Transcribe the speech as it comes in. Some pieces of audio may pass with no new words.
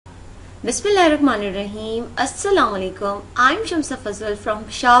Bismillahirrahmanirrahim. Assalamu alaikum. I'm Shamsa Fazal from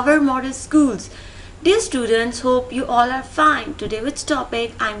Peshawar Model Schools. Dear students, hope you all are fine. Today which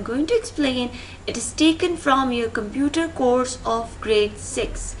topic I'm going to explain, it is taken from your computer course of grade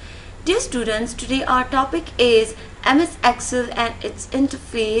 6. Dear students, today our topic is MS Excel and its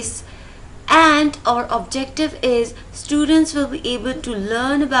interface, and our objective is students will be able to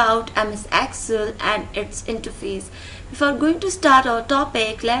learn about MS Excel and its interface. Before going to start our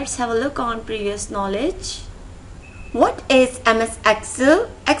topic, let's have a look on previous knowledge. What is MS Excel?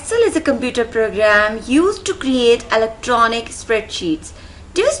 Excel is a computer program used to create electronic spreadsheets.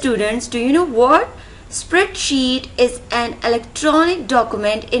 Dear students, do you know what? Spreadsheet is an electronic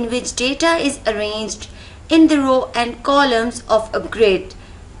document in which data is arranged in the row and columns of a grid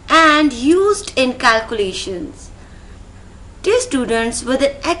and used in calculations. Dear students, with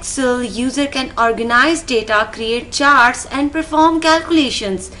an Excel, user can organize data, create charts and perform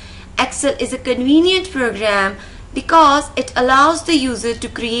calculations. Excel is a convenient program because it allows the user to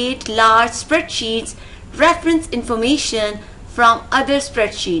create large spreadsheets, reference information from other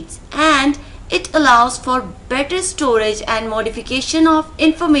spreadsheets, and it allows for better storage and modification of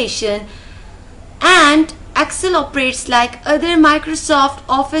information. And Excel operates like other Microsoft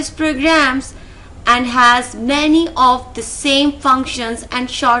Office programs and has many of the same functions and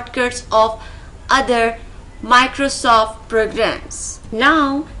shortcuts of other Microsoft programs.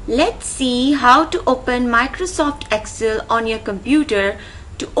 Now let's see how to open Microsoft Excel on your computer.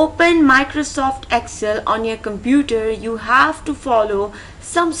 To open Microsoft Excel on your computer, you have to follow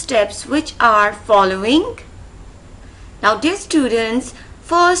some steps which are following. Now dear students,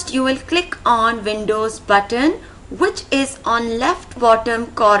 first you will click on Windows button, which is on left bottom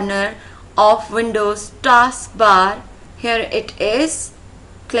corner of Windows taskbar. Here it is.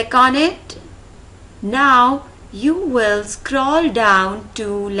 Click on it. Now you will scroll down to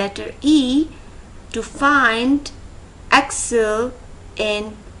letter E to find Excel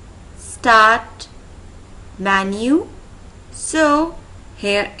in Start menu. So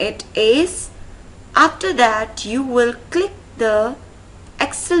here it is. After that you will click the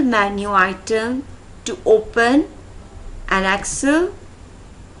Excel menu item to open an Excel.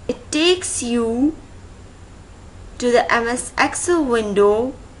 It takes you to the MS Excel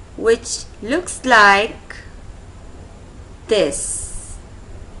window, which looks like this.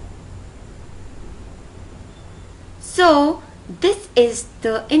 So this is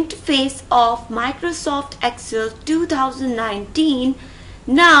the interface of Microsoft Excel 2019.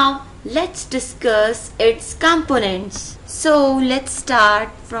 Now let's discuss its components. So let's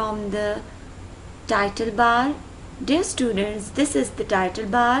start from the title bar. Dear students, this is the title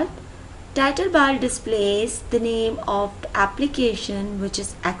bar. Title bar displays the name of the application, which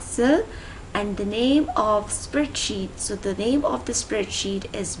is Excel, and the name of spreadsheet. So the name of the spreadsheet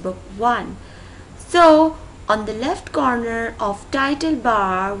is book 1. So on the left corner of title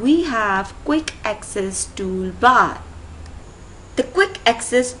bar we have quick access toolbar. The quick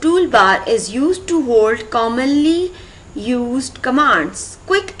access toolbar is used to hold commonly used commands.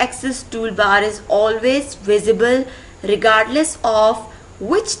 Quick access toolbar is always visible regardless of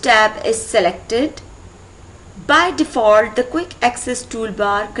which tab is selected. By default, the quick access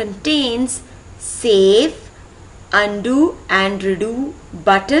toolbar contains save, undo and redo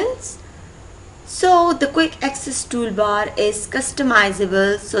buttons. So the quick access toolbar is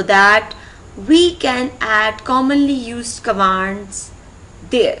customizable so that we can add commonly used commands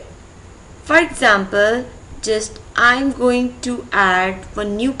there. For example, I'm going to add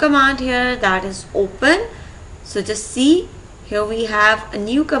one new command here, that is open. So just see, here we have a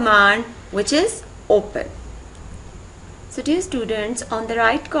new command which is open. So dear students, on the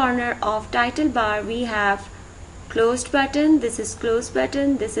right corner of title bar we have closed button. This is close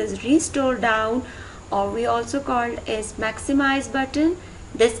button. This is restore down, or we also called as maximize button.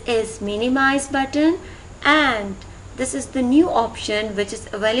 This is minimize button, and this is the new option which is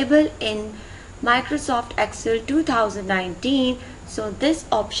available in Microsoft Excel 2019. So this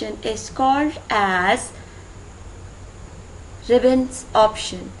option is called as ribbons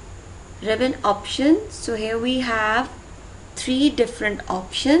option. Ribbon option. So here we have 3 different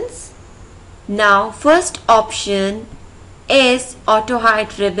options. Now first option is auto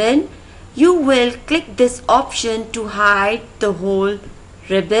hide ribbon. You will click this option to hide the whole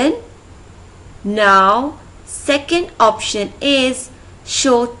ribbon. Now second option is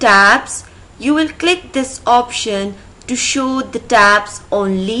show tabs. You will click this option to show the tabs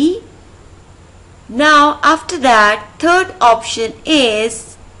only. Now after that, third option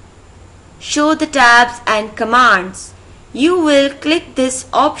is show the tabs and commands. You will click this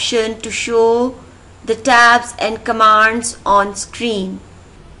option to show the tabs and commands on screen.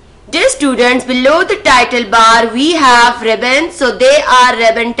 Dear students, below the title bar we have ribbons. So they are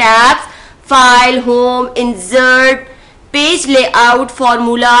ribbon tabs: File, Home, Insert, Page Layout,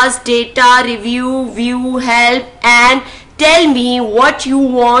 Formulas, Data, Review, View, Help, and Tell me what you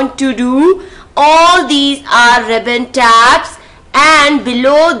want to do. All these are ribbon tabs, and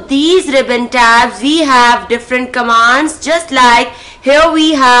below these ribbon tabs we have different commands. Just like here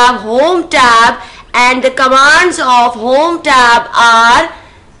we have Home tab, and the commands of Home tab are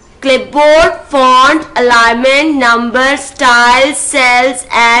clipboard, font, alignment, number, style, cells,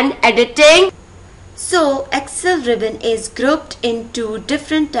 and editing. So Excel ribbon is grouped into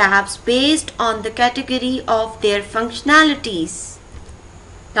different tabs based on the category of their functionalities.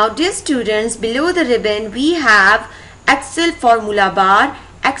 Now dear students, below the ribbon we have Excel formula bar.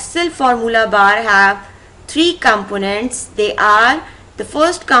 Excel formula bar have three components. They are, the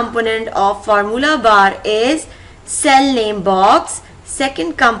first component of formula bar is cell name box.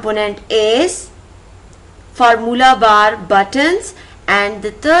 Second component is formula bar buttons, and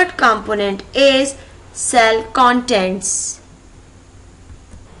the third component is cell contents.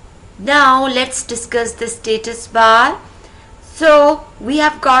 Now let's discuss the status bar. So we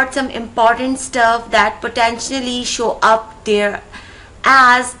have got some important stuff that potentially show up there,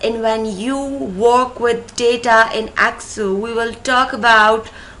 as in when you work with data in Excel. We will talk about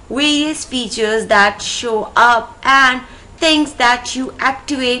various features that show up and things that you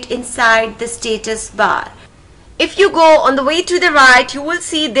activate inside the status bar. If you go on the way to the right, you will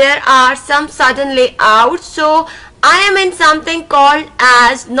see there are some sudden layouts. So I am in something called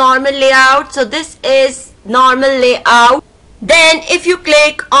as normal layout. So this is normal layout. Then if you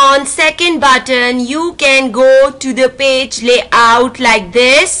click on second button, you can go to the page layout like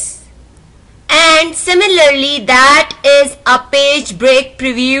this. And similarly, that is a page break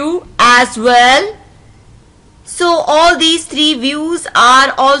preview as well. So all these three views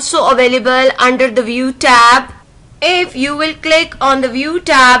are also available under the View tab. If you will click on the View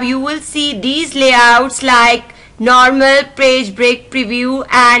tab, you will see these layouts like normal, page break preview,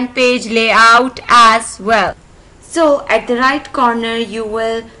 and page layout as well. So at the right corner you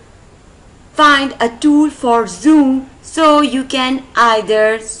will find a tool for zoom. So you can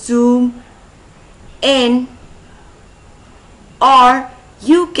either zoom in or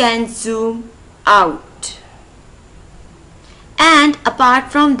you can zoom out. And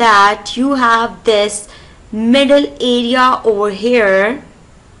apart from that, you have this middle area over here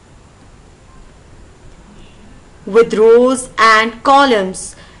with rows and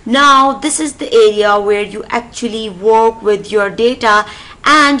columns. Now this is the area where you actually work with your data,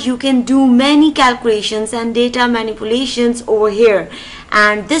 and you can do many calculations and data manipulations over here.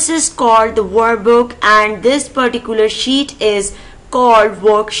 And this is called the workbook, and this particular sheet is called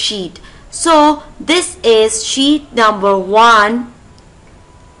worksheet. So this is sheet number 1,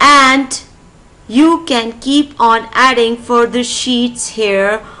 and you can keep on adding further sheets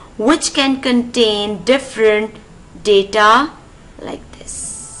here which can contain different data like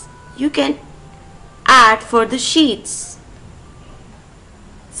this. You can add further sheets.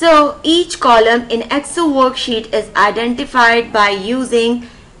 So each column in Excel worksheet is identified by using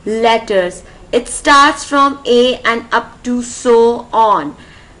letters. It starts from A and up to so on.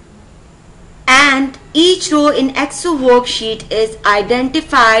 And each row in Excel worksheet is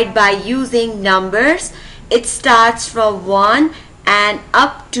identified by using numbers. It starts from 1 and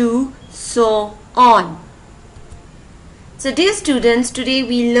up to so on. So dear students, today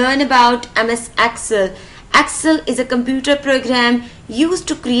we learn about MS Excel. Excel is a computer program used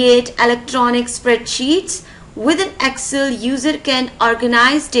to create electronic spreadsheets. Within Excel, user can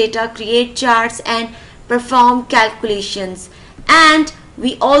organize data, create charts, and perform calculations. And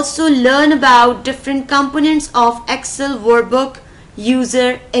we also learn about different components of Excel workbook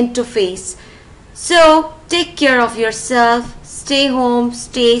user interface. So take care of yourself, stay home,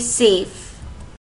 stay safe.